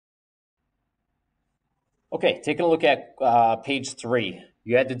Okay, taking a look at page 3.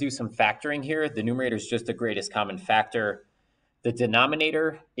 You had to do some factoring here. The numerator is just the greatest common factor. The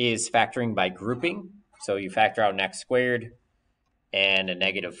denominator is factoring by grouping. So you factor out an x squared and a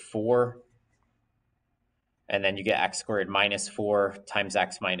 -4. And then you get x squared minus 4 times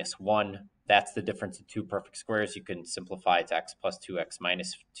x minus 1. That's the difference of two perfect squares. You can simplify it to x plus 2x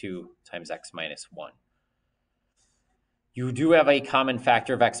minus 2 times x minus 1. You do have a common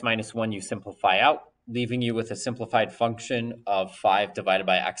factor of x minus 1 you simplify out, leaving you with a simplified function of 5 divided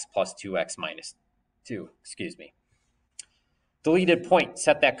by x plus 2x minus 2. Deleted point,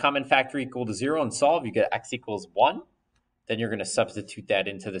 set that common factor equal to 0 and solve. You get x equals 1. Then you're going to substitute that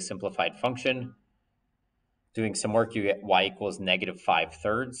into the simplified function. Doing some work, you get y equals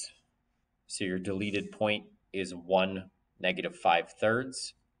 -5/3. So your deleted point is 1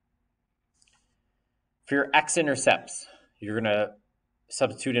 -5/3. For your x-intercepts, you're going to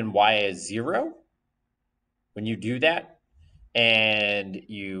substitute in y as 0. When you do that and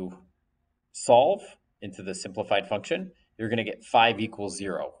you solve into the simplified function, you're going to get 5 equals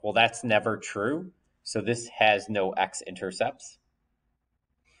 0. Well, that's never true. So this has no x-intercepts.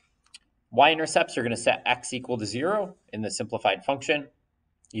 Y-intercepts, you're going to set x equal to 0 in the simplified function.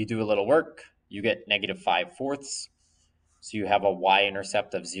 You do a little work, you get -5/4. So you have a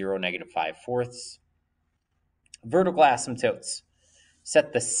y-intercept of 0, -5/4. Vertical asymptotes,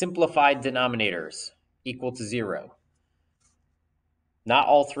 set the simplified denominators equal to 0. Not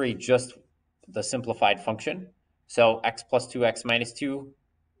all three, just the simplified function. So x plus 2x minus 2,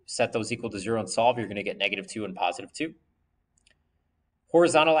 set those equal to 0 and solve. You're going to get -2 and +2.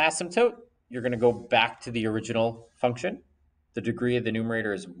 Horizontal asymptote, you're going to go back to the original function. The degree of the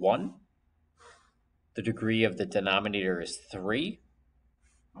numerator is 1. The degree of the denominator is 3.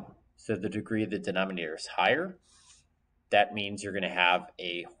 So the degree of the denominator is higher. That means you're going to have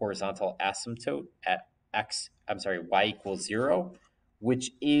a horizontal asymptote at y equals 0,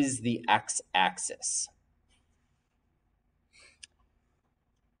 which is the x-axis.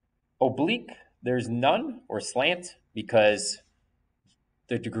 Oblique, there's none, or slant, because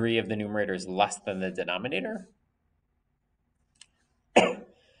the degree of the numerator is less than the denominator.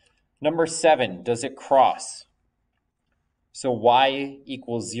 Number 7, does it cross? So y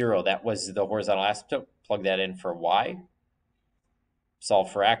equals 0, that was the horizontal asymptote. Plug that in for y.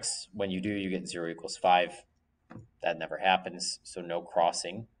 Solve for x. When you do, you get 0 equals 5. That never happens, so no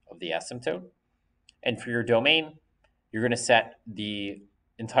crossing of the asymptote. And for your domain, you're going to set the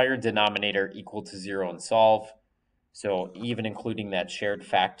entire denominator equal to 0 and solve. So even including that shared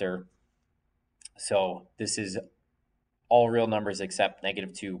factor. So this is all real numbers except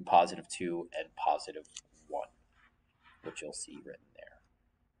 -2, +2, and +1, which you'll see written there.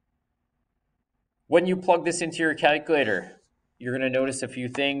 When you plug this into your calculator, you're going to notice a few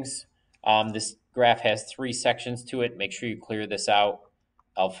things. This graph has 3 sections to it. Make sure you clear this out.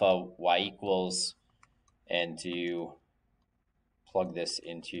 Alpha y equals, and you plug this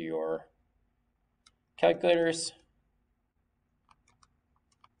into your calculators.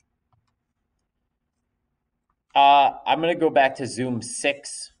 I'm going to go back to Zoom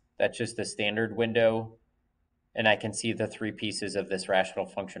 6. That's just the standard window. And I can see the 3 pieces of this rational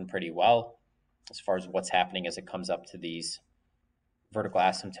function pretty well as far as what's happening as it comes up to these vertical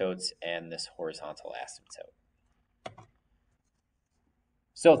asymptotes and this horizontal asymptote.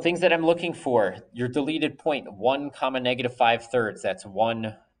 So things that I'm looking for, your deleted point, 1, -5/3. That's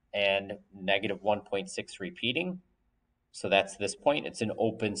 1 and -1.6 repeating. So that's this point. It's an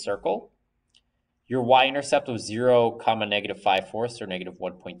open circle. Your y-intercept was 0, -5/4 or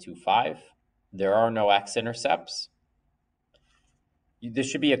 -1.25. There are no x-intercepts. This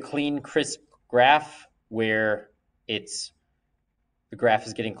should be a clean, crisp graph where the graph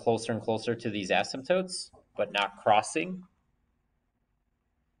is getting closer and closer to these asymptotes, but not crossing.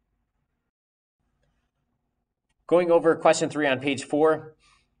 Going over question 3 on page 4,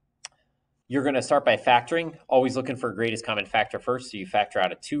 you're going to start by factoring, always looking for greatest common factor first. So you factor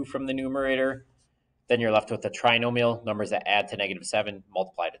out a 2 from the numerator. Then you're left with a trinomial, numbers that add to -7,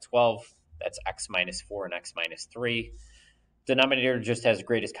 multiply to 12. That's x minus 4 and x minus 3. Denominator just has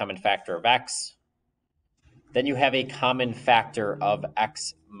greatest common factor of x. Then you have a common factor of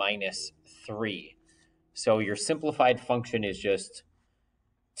x minus 3. So your simplified function is just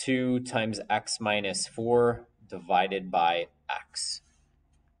 2 times x minus 4 divided by x.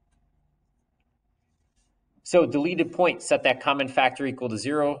 So deleted point, set that common factor equal to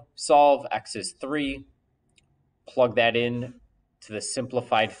 0. Solve, x is 3. Plug that in to the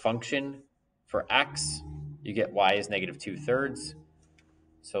simplified function for x. You get y is -2/3.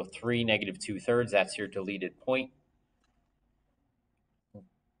 So 3 -2/3, that's your deleted point.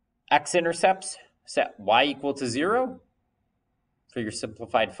 X-intercepts, set y equal to 0 for your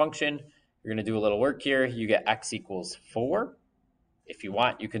simplified function. You're going to do a little work here. You get x equals 4. If you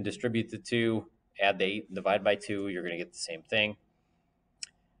want, you can distribute the 2, add the 8, and divide by 2. You're going to get the same thing.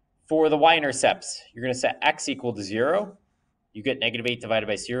 For the y-intercepts, you're going to set x equal to 0. You get negative 8 divided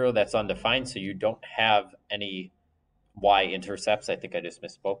by 0. That's undefined, so you don't have any y-intercepts. I think I just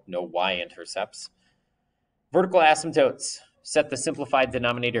misspoke. No y-intercepts. Vertical asymptotes, set the simplified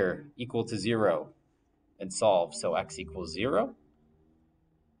denominator equal to 0 and solve, so x equals 0.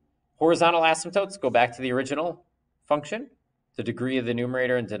 Horizontal asymptotes, go back to the original function. The degree of the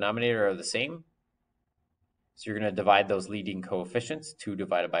numerator and denominator are the same. So you're going to divide those leading coefficients, 2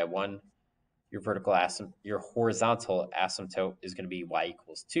 divided by 1. Your horizontal asymptote is going to be y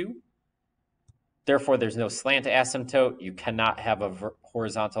equals 2. Therefore, there's no slant asymptote. You cannot have a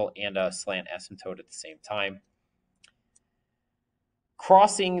horizontal and a slant asymptote at the same time.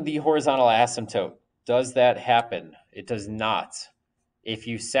 Crossing the horizontal asymptote, does that happen? It does not. If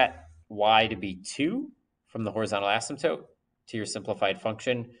you set y to be 2 from the horizontal asymptote to your simplified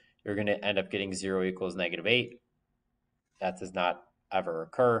function, you're going to end up getting 0 equals negative 8. That does not ever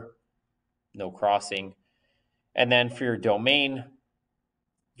occur. No crossing. And then for your domain,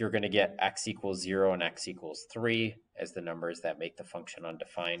 you're going to get x equals 0 and x equals 3 as the numbers that make the function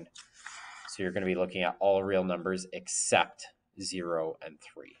undefined. So you're going to be looking at all real numbers except 0 and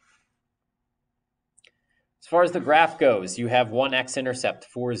 3. As far as the graph goes, you have one x-intercept,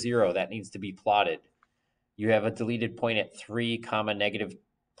 4, 0. That needs to be plotted. You have a deleted point at 3, comma, negative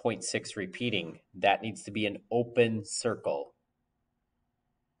 0.6 repeating. That needs to be an open circle.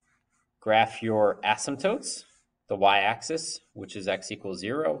 Graph your asymptotes, the y-axis, which is x equals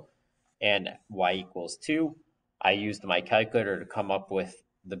 0, and y equals 2. I used my calculator to come up with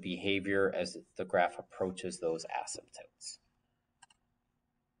the behavior as the graph approaches those asymptotes.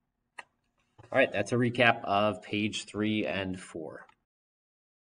 All right, that's a recap of page 3 and 4.